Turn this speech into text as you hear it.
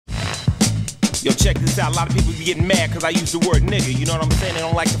Yo, check this out. A lot of people be getting mad because I use the word nigga. You know what I'm saying? They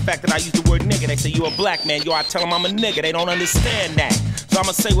don't like the fact that I use the word nigga. They say, you a black man. Yo, I tell them I'm a nigga. They don't understand that. So I'm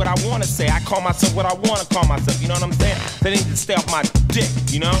going to say what I want to say. I call myself what I want to call myself. You know what I'm saying? They need to stay off my dick,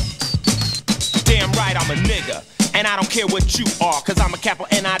 you know? Damn right, I'm a nigga. And I don't care what you are, cause I'm a capital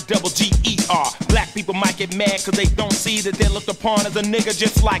N-I-double-G-E-R. Black people might get mad cause they don't see that they're looked upon as a nigga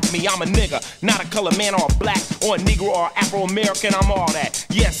just like me. I'm a nigga, not a colored man or a black or a Negro or Afro-American, I'm all that.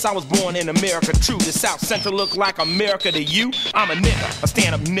 Yes, I was born in America, true. The South Central look like America to you? I'm a nigga, a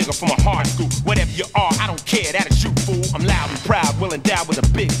stand-up nigga from a hard school. Whatever you are, I don't care, that is you, fool. I'm loud and proud, well endowed with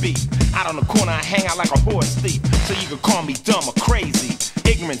a big beat. Out on the corner, I hang out like a horse thief. So you can call me dumb or crazy,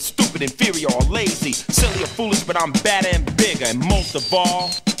 ignorant, stupid, inferior, or lazy, silly or foolish, but I'm badder and bigger, and most of all,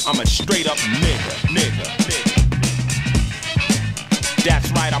 I'm a straight up nigga.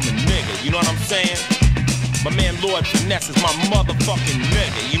 That's right, I'm a nigga, you know what I'm saying? My man Lord Finesse is my motherfucking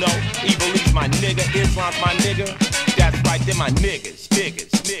nigga, you know? Evil East my nigga, Islam's my nigga. That's right, they're my niggas.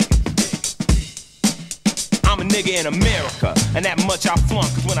 I'm a nigga in America, and that much I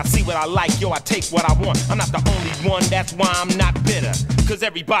flaunt. Cause when I see what I like, yo, I take what I want. I'm not the only one, that's why I'm not bitter. Cause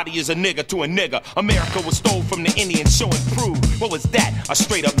everybody is a nigga to a nigga. America was stole from the Indians, show and prove. What was that? A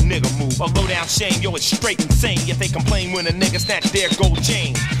straight up nigga move. A low down shame, yo, it's straight insane. Yet they complain when a nigga snatch their gold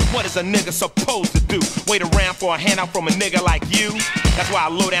chain. What is a nigga supposed to do? Wait around for a handout from a nigga like you? That's why a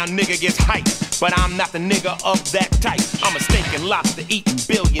low down nigga gets hyped. But I'm not the nigga of that type. I'm a steak and lobster eating,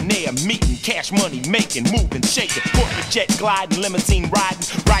 billionaire meeting, cash money making, moving, shaking, corporate jet gliding, limousine riding,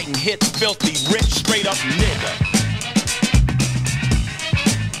 writing hits, filthy rich, straight up nigga.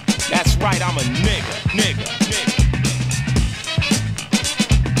 That's right, I'm a nigga.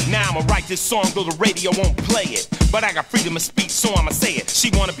 Now I'ma write this song though the radio won't play it. But I got freedom of speech, so I'ma say it.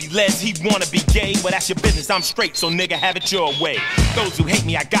 She wanna be les, he wanna be gay. Well, that's your business, I'm straight, so nigga, have it your way. Those who hate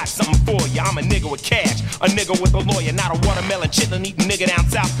me, I got something for you. I'm a nigga with cash, a nigga with a lawyer. Not a watermelon chitlin' eating nigga down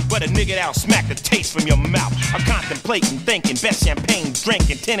south, but a nigga that'll smack the taste from your mouth. I'm contemplating, thinking, best champagne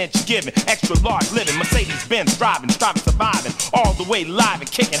drinking, 10-inch giving, extra large living, Mercedes-Benz driving, surviving, all the way live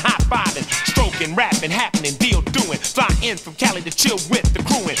and kicking, high-fiving, stroking, rapping, happening, deal doing. Fly in from Cali to chill with the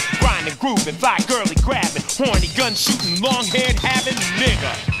crewin', grinding, grooving, fly girly grabbing, horny gun shooting, long haired having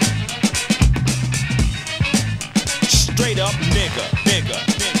nigga. Straight up nigga.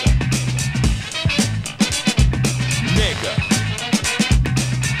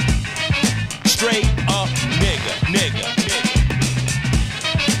 Straight up nigga.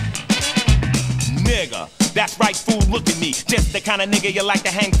 That's right, fool, look at me. Just the kind of nigga you like to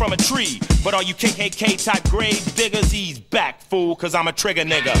hang from a tree. But all you KKK type grave diggers, he's back, fool, cause I'm a trigger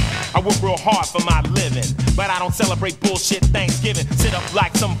nigga. I work real hard for my living, but I don't celebrate bullshit Thanksgiving. Sit up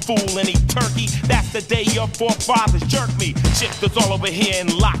like some fool and eat turkey. That's the day your forefathers jerked me. Shifters all over here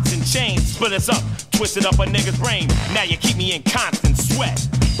in locks and chains. Split us up, twisted up a nigga's brain. Now you keep me in constant sweat.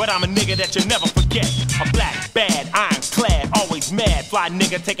 But I'm a nigga that you'll never forget. A black, bad, ironclad, always mad. Fly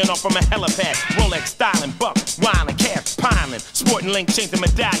nigga taking off from a helipad. Rolex styling, buck, wildin', cash piling. Sporting link chains and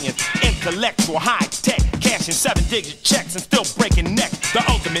medallions. Intellectual, high tech. Cashing 7-digit checks and still breaking necks. The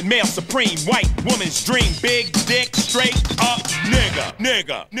ultimate male supreme, white woman's dream. Big dick, straight up nigga.